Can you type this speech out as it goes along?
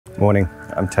Morning,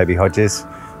 I'm Toby Hodges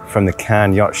from the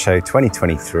Cannes Yacht Show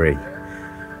 2023,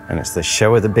 and it's the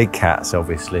show of the big cats,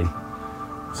 obviously.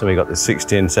 So we got the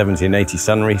 60 and 70 and 80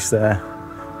 sunreefs there.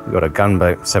 We've got a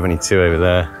gunboat 72 over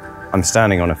there. I'm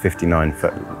standing on a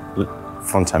 59-foot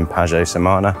Fountaine Pajot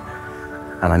Samana,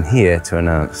 and I'm here to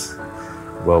announce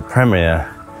the world premiere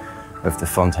of the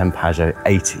Fountaine Pajot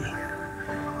 80.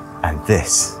 And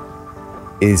this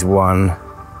is one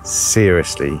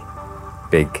seriously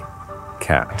big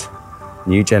cat.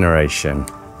 New generation,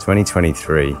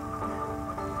 2023.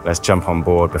 Let's jump on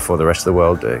board before the rest of the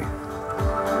world do.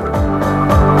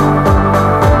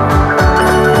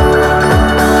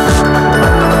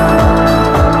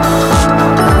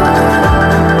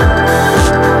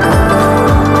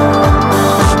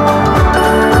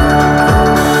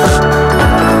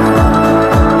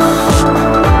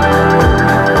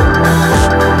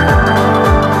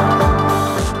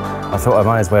 I thought I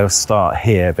might as well start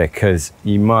here because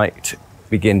you might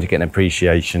begin to get an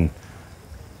appreciation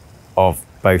of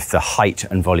both the height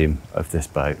and volume of this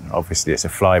boat. Obviously it's a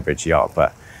flybridge yacht,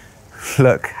 but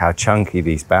look how chunky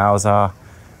these bows are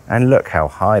and look how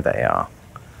high they are.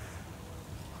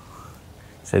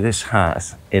 So this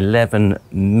has 11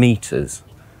 meters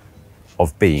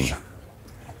of beam.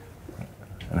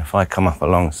 And if I come up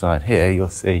alongside here, you'll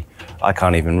see I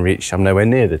can't even reach, I'm nowhere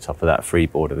near the top of that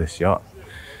freeboard of this yacht.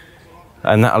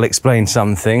 And that'll explain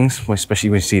some things, especially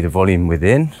when you see the volume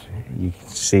within. You can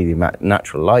see the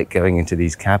natural light going into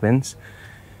these cabins.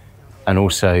 And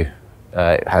also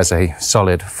it has a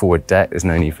solid forward deck. There's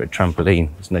no need for a trampoline.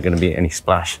 There's not going to be any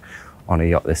splash on a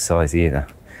yacht this size either.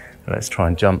 But let's try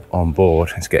and jump on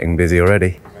board. It's getting busy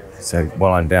already. So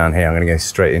while I'm down here, I'm going to go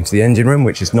straight into the engine room,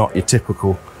 which is not your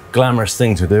typical glamorous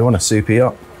thing to do on a super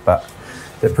yacht, but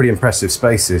they're pretty impressive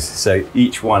spaces. So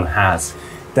each one has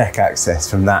deck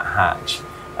access from that hatch,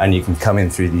 and you can come in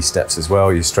through these steps as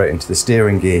well. You're straight into the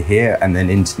steering gear here and then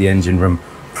into the engine room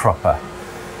proper.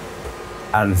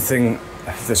 And the thing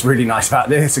that's really nice about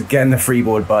this, again, the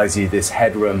freeboard buys you this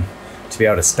headroom to be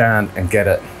able to stand and get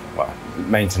at, well,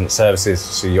 maintenance services.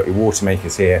 So you got your water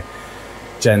makers here,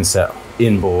 genset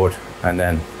inboard, and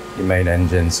then your main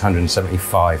engines,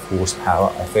 175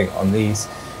 horsepower, I think, on these,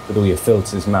 with all your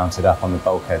filters mounted up on the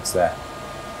bulkheads there.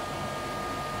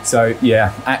 So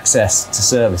yeah, access to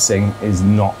servicing is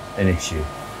not an issue.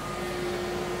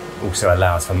 Also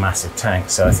allows for massive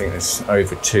tanks. So I think there's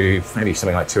over maybe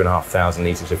something like 2,500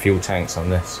 litres of fuel tanks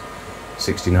on this,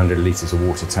 1,600 litres of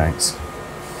water tanks.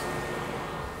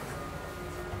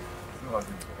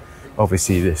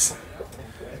 Obviously this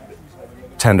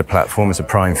tender platform is a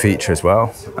prime feature as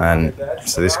well. And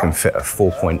so this can fit a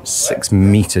 4.6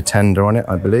 metre tender on it,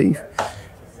 I believe.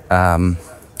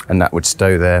 And that would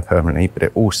stow there permanently, but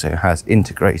it also has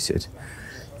integrated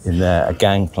in there a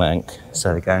gangplank,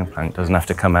 so the gangplank doesn't have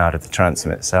to come out of the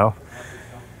transom itself.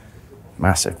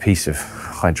 Massive piece of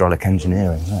hydraulic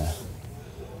engineering there.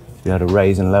 Be able to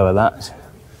raise and lower that.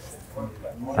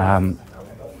 And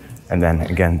then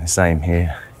again, the same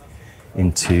here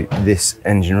into this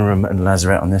engine room and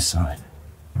lazarette on this side.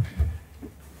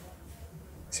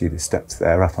 See the steps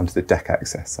there up onto the deck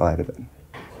access side of it.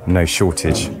 No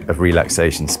shortage of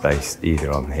relaxation space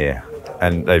either on here.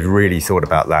 And they've really thought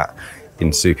about that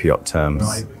in super yacht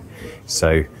terms.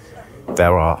 So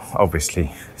there are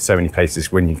obviously so many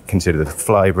places when you consider the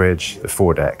flybridge, the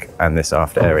foredeck, and this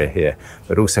after area here,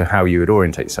 but also how you would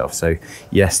orientate yourself. So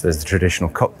yes, there's the traditional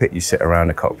cockpit. You sit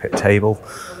around a cockpit table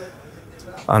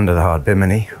under the hard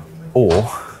bimini,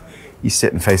 or you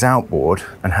sit and face outboard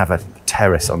and have a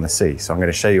terrace on the sea. So I'm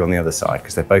going to show you on the other side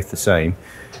because they're both the same.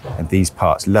 And these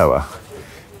parts lower.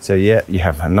 So yeah, you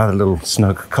have another little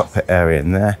snug cockpit area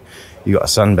in there. You got a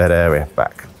sunbed area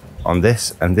back on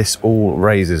this, and this all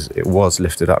raises. It was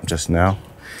lifted up just now,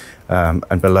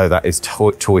 and below that is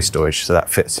toy storage. So that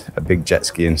fits a big jet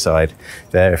ski inside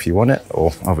there if you want it,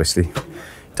 or obviously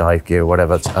dive gear,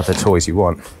 whatever other toys you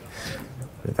want.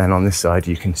 But then on this side,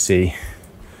 you can see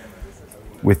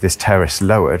with this terrace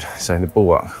lowered, so the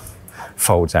bulwark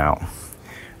folds out. And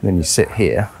then you sit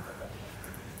here,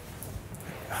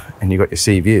 and you've got your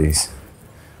sea views,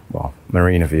 well,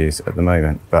 marina views at the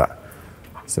moment, but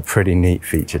it's a pretty neat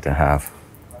feature to have.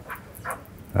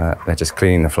 They're just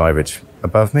cleaning the flybridge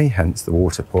above me, hence the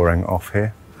water pouring off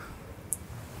here.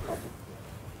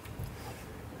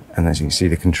 And as you can see,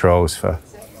 the controls for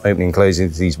opening and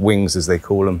closing these wings, as they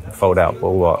call them, fold out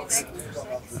bulwarks.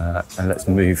 And let's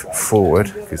move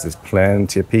forward because there's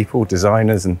plenty of people,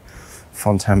 designers and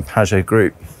Fountaine Pajot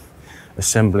group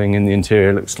assembling in the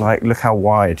interior. Looks like, look how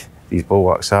wide these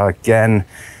bulwarks are. Again,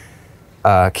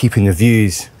 keeping the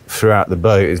views throughout the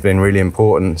boat has been really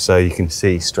important, so you can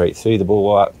see straight through the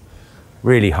bulwark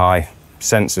Really high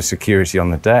sense of security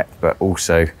on the deck, but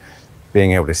also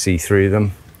being able to see through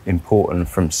them, important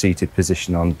from seated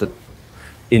position on the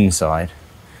inside.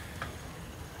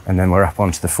 And then we're up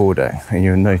onto the foredeck, and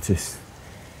you'll notice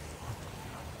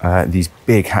these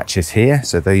big hatches here.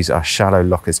 So these are shallow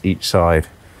lockers each side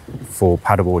for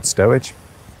paddleboard stowage.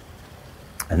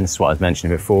 And this is what I was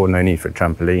mentioning before, no need for a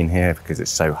trampoline here because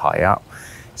it's so high up.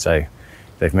 So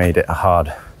they've made it a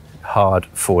hard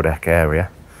foredeck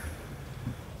area.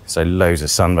 So loads of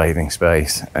sunbathing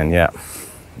space, and yeah,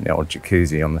 the old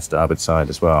jacuzzi on the starboard side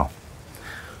as well.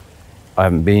 I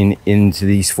haven't been into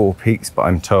these four peaks, but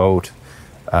I'm told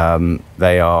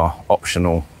they are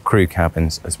optional crew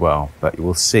cabins as well. But you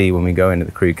will see when we go into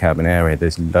the crew cabin area,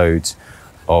 there's loads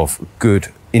of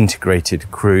good integrated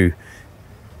crew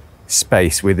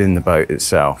space within the boat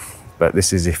itself. But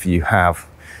this is if you have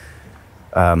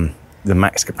the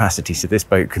max capacity. So this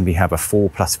boat can have a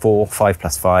 4+4,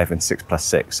 5+5 and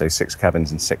 6+6. So 6 cabins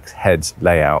and 6 heads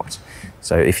layout.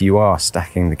 So if you are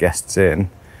stacking the guests in,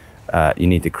 you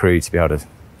need the crew to be able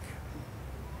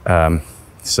to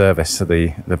service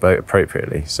the boat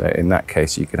appropriately. So in that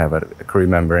case, you could have a crew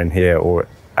member in here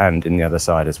and in the other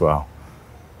side as well.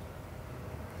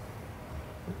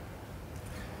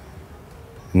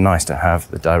 Nice to have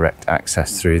the direct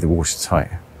access through the watertight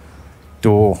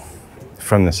door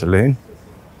from the saloon.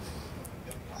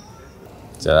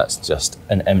 So that's just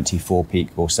an empty 4-peak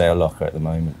or sail locker at the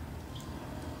moment.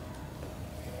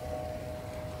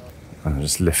 And I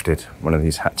just lifted one of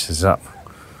these hatches up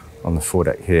on the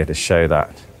foredeck here to show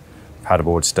that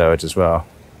paddleboard stowage as well.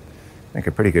 Make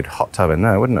a pretty good hot tub in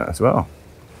there, wouldn't it, as well?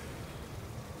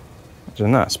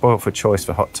 Imagine that, spoiled for choice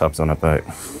for hot tubs on a boat.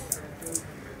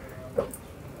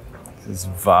 This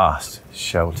vast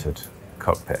sheltered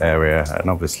cockpit area, and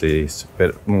obviously it's a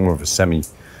bit more of a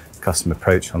semi-custom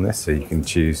approach on this, so you can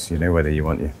choose, you know, whether you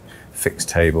want your fixed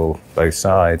table both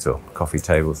sides or coffee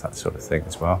tables, that sort of thing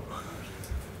as well.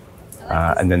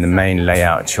 And then the main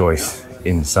layout choice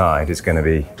inside is going to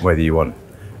be whether you want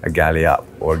a galley up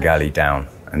or a galley down,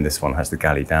 and this one has the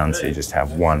galley down, so you just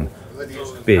have one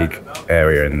big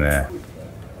area in there.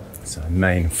 So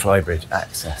main flybridge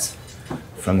access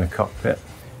from the cockpit.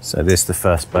 So this, the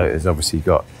first boat, has obviously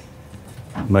got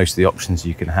most of the options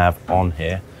you can have on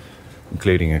here,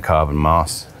 including a carbon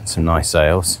mast and some nice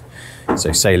sails.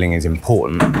 So sailing is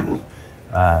important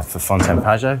for Fountaine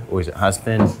Pajot, always it has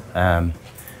been.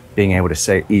 Being able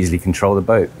to easily control the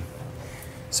boat.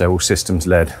 So all systems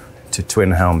led to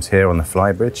twin helms here on the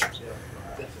flybridge.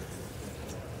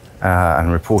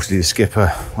 And reportedly the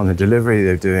skipper on the delivery,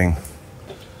 they're doing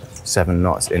 7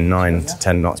 knots in 9 to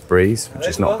 10 knots breeze, which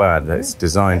is not bad. It's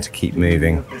designed to keep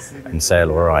moving and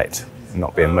sail all right, and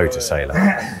not be a motor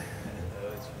sailor.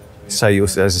 So you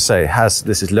also, as I say,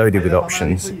 this is loaded with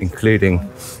options, including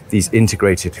these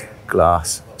integrated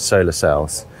glass solar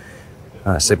cells.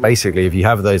 So basically, if you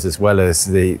have those as well as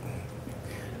these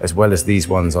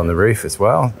ones on the roof as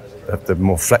well, the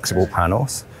more flexible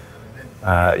panels,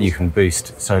 you can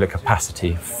boost solar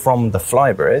capacity from the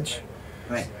flybridge.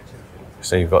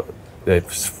 So you've got the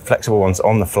flexible ones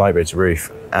on the flybridge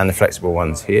roof and the flexible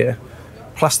ones here,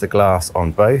 plus the glass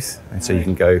on both. And so you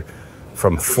can go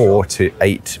from 4 to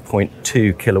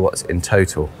 8.2 kilowatts in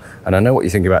total. And I know what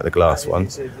you think about the glass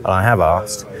ones, and I have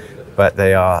asked, but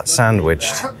they are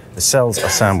sandwiched. The cells are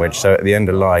sandwiched, so at the end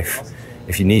of life,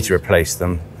 if you need to replace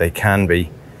them, they can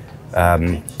be,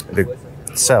 the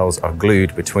cells are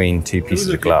glued between 2 pieces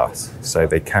of glass, so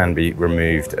they can be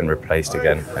removed and replaced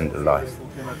again end of life.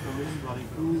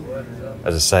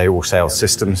 As I say, all sail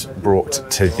systems brought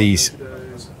to these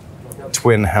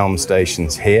twin helm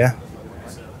stations here,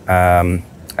 and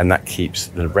that keeps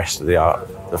the rest of the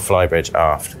flybridge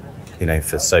aft, you know,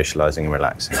 for socialising and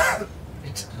relaxing.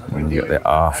 And you've got the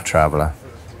aft traveller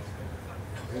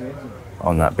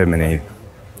on that bimini,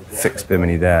 fixed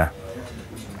bimini there.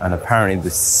 And apparently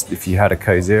this, if you had a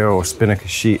Kozira or spinnaker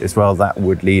sheet as well, that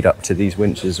would lead up to these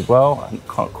winches as well. I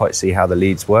can't quite see how the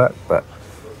leads work, but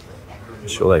I'm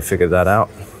sure they figured that out.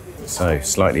 So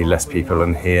slightly less people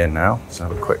in here now. So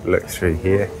have a quick look through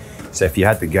here. So if you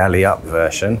had the galley up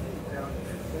version,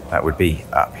 that would be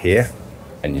up here.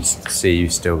 And you see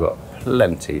you've still got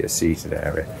plenty of seated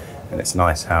area. And it's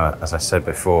nice how, as I said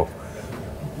before,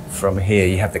 from here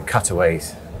you have the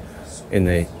cutaways in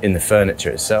the furniture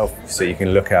itself, so you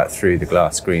can look out through the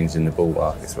glass screens in the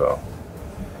bulwark as well.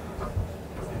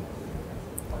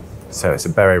 So it's a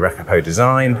Beret Racapot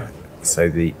design. So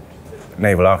the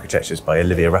naval architecture is by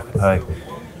Olivier Racapot,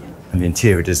 and the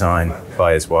interior design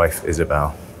by his wife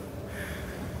Isabel.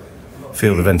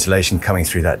 Feel the ventilation coming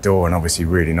through that door, and obviously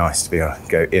really nice to be able to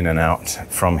go in and out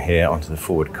from here onto the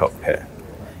forward cockpit.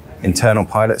 internal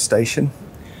pilot station.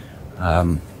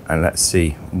 And let's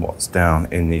see what's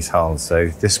down in these hulls. So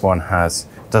this one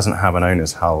doesn't have an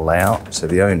owner's hull layout, so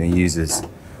the owner uses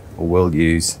or will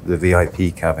use the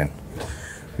VIP cabin,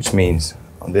 which means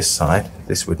on this side,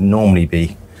 this would normally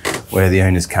be where the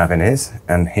owner's cabin is,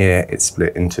 and here it's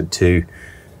split into 2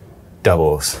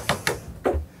 doubles.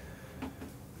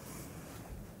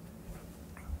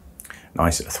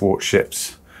 Nice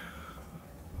thwartships,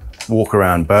 walk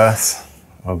around berths,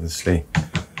 obviously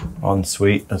en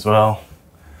suite as well,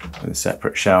 with a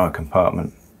separate shower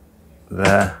compartment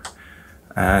there.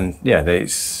 And yeah,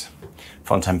 there's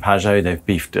Fountaine Pajot,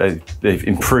 they've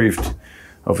improved,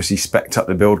 obviously specced up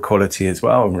the build quality as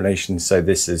well in relation. So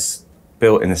this is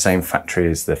built in the same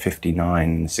factory as the 59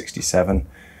 and 67.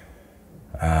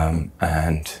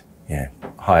 And yeah,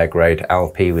 higher grade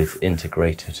LP with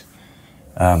integrated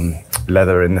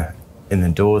leather in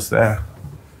the doors there.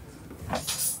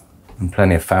 And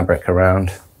plenty of fabric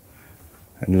around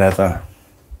and leather,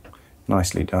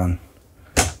 nicely done.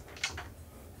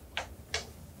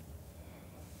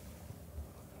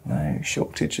 No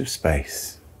shortage of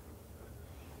space.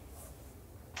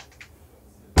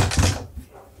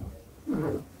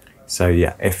 So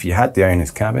yeah, if you had the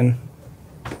owner's cabin,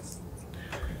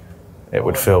 it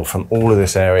would fill from all of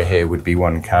this area here would be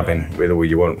one cabin with all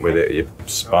you want with it, your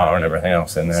spa and everything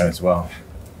else in there as well.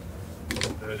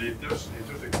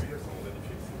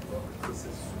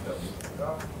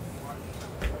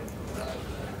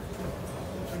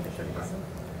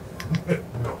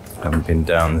 Haven't been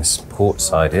down this port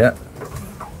side yet.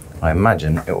 I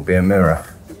imagine it will be a mirror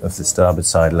of the starboard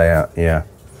side layout here.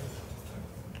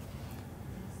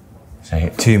 So you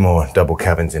get 2 more double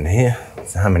cabins in here.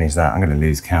 So how many is that? I'm going to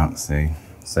lose count soon.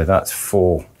 So that's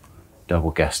 4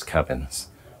 double guest cabins.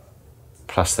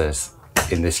 Plus there's,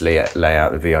 in this layout,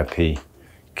 the VIP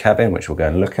cabin, which we'll go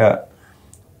and look at,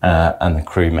 and the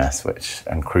crew mess,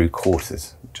 and crew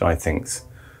quarters, which I think's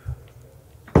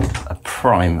a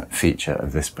prime feature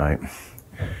of this boat.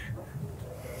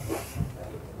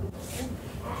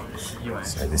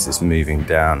 So this is moving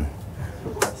down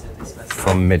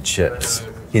from midships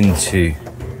into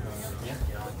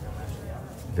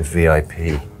the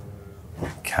VIP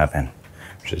cabin,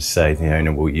 which is say the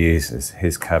owner will use as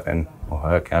his cabin or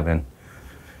her cabin.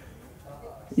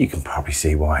 You can probably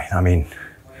see why. I mean,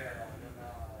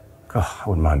 God, I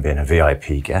wouldn't mind being a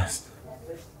VIP guest.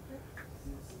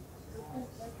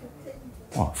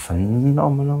 What a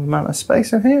phenomenal amount of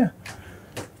space in here.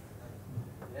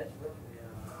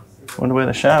 Wonder where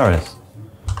the shower is.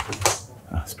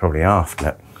 Oh, it's probably aft,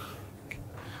 look.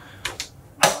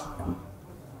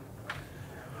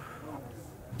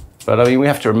 But I mean, we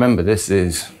have to remember this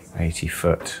is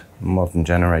 80-foot modern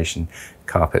generation.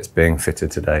 Carpet's being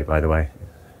fitted today, by the way.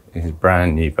 It's a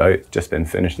brand new boat, just been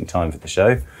finished in time for the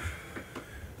show.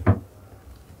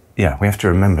 Yeah, we have to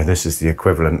remember this is the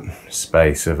equivalent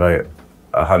space of a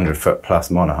 100-foot plus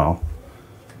monohull.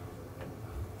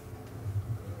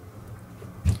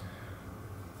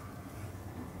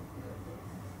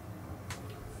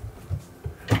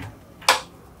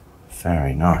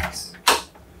 Very nice.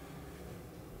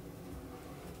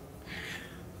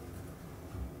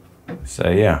 So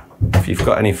yeah, if you've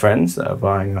got any friends that are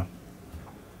buying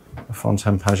a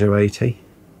Fountaine Pajot 80,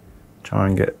 try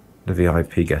and get the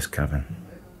VIP guest cabin.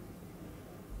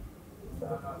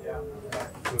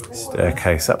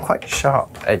 Staircase up, quite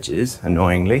sharp edges,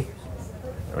 annoyingly.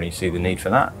 Don't really see the need for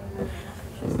that.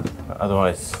 But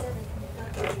otherwise,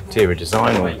 Thira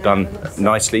design all done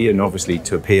nicely and obviously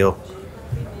to appeal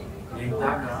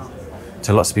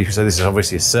to lots of people. So this is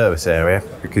obviously a service area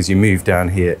because you move down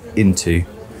here into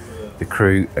the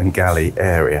crew and galley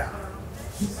area.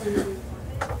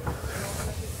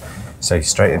 So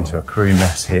straight into a crew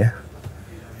mess here.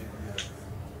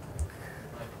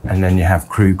 And then you have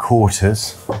crew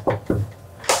quarters.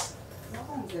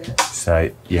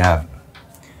 So you have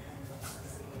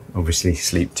obviously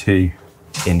sleep 2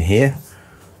 in here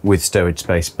with stowage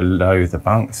space below the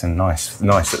bunks, and nice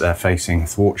that they're facing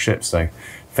thwartships, so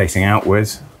facing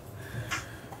outwards.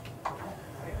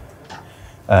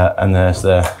 And there's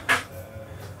the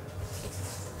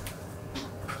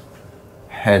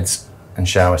heads and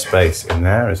shower space in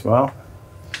there as well.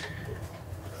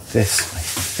 This, I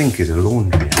think, is a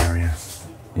laundry area.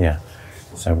 Yeah,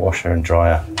 so washer and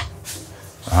dryer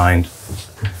behind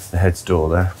the heads door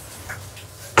there.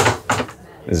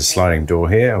 There's a sliding door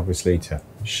here, obviously, to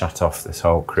shut off this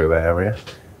whole crew area,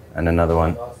 and another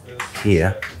one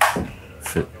here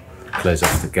to close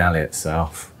off the galley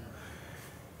itself.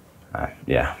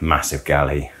 Yeah, massive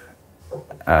galley,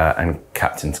 and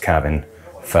captain's cabin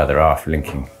further aft,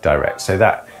 linking direct. So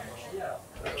that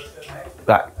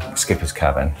skipper's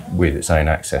cabin with its own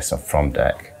access from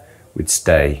deck would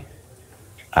stay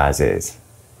as is,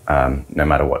 no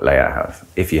matter what layout have.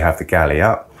 If you have the galley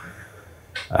up,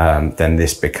 then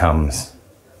this becomes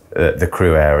the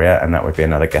crew area, and that would be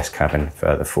another guest cabin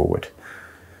further forward.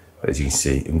 But as you can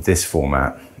see, in this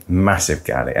format, massive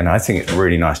galley, and I think it's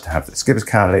really nice to have the skipper's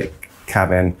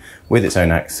cabin with its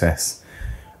own access,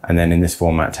 and then in this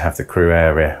format to have the crew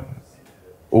area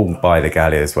all by the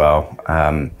galley as well,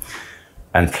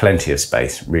 and plenty of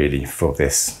space really for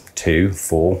this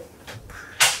 2-4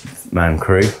 man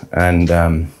crew, and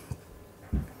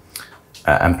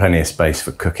plenty of space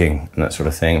for cooking and that sort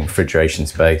of thing, refrigeration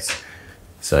space.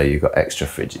 So you've got extra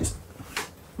fridge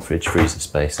freezer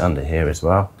space under here as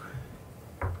well,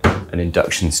 an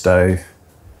induction stove,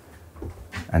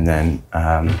 and then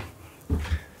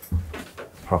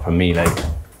proper Miele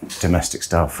domestic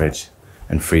style fridge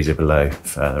and freezer below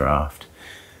further aft.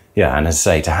 Yeah, and as I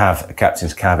say, to have a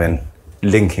captain's cabin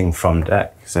linking from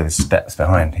deck, so the steps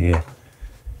behind here,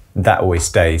 that always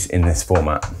stays in this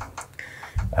format.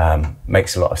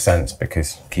 Makes a lot of sense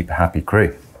because you keep a happy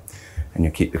crew and you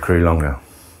keep the crew longer.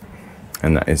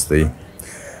 And that is the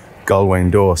gullwing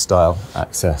door style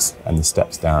access and the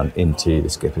steps down into the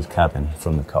skipper's cabin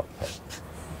from the cockpit.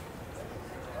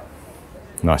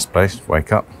 Nice place,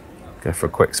 wake up, go for a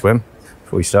quick swim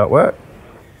before we start work.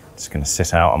 Just gonna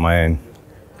sit out on my own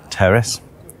terrace,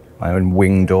 my own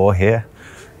wing door here.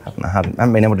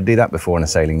 Haven't been able to do that before on a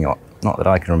sailing yacht, not that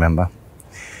I can remember.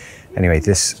 Anyway,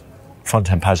 this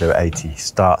Fountaine Pajot 80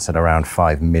 starts at around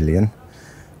 5 million.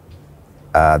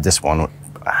 This one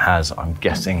has, I'm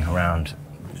guessing, around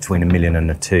between 1 million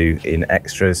and 2 in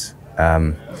extras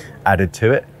added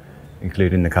to it,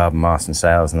 including the carbon mast and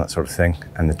sails and that sort of thing,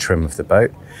 and the trim of the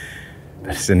boat.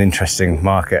 But it's an interesting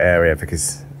market area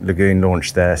because Lagoon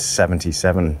launched their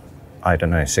 77, I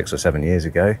don't know, 6 or 7 years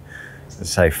ago. As I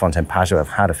say, Fountaine Pajot have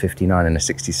had a 59 and a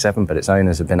 67, but its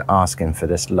owners have been asking for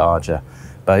this larger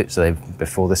boat. So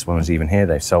before this one was even here,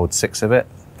 they've sold 6 of it.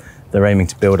 They're aiming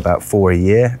to build about 4 a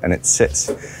year, and it sits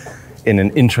in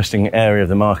an interesting area of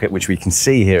the market, which we can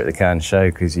see here at the Cannes show,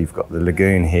 because you've got the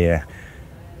Lagoon here,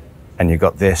 and you've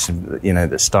got this, you know,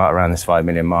 that start around this 5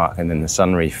 million mark, and then the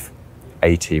Sunreef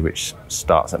 80, which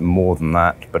starts at more than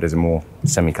that, but is a more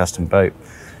semi-custom boat.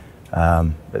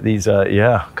 But these are,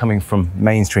 yeah, coming from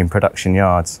mainstream production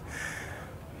yards,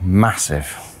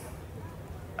 massive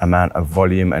amount of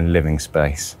volume and living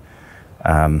space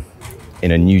in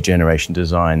a new generation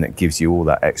design that gives you all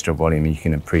that extra volume. You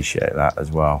can appreciate that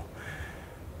as well.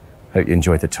 Hope you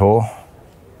enjoyed the tour.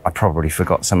 I probably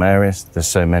forgot some areas. There's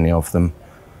so many of them.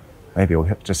 Maybe we'll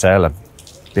have to sail a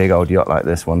big old yacht like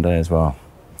this one day as well.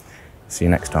 See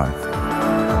you next time.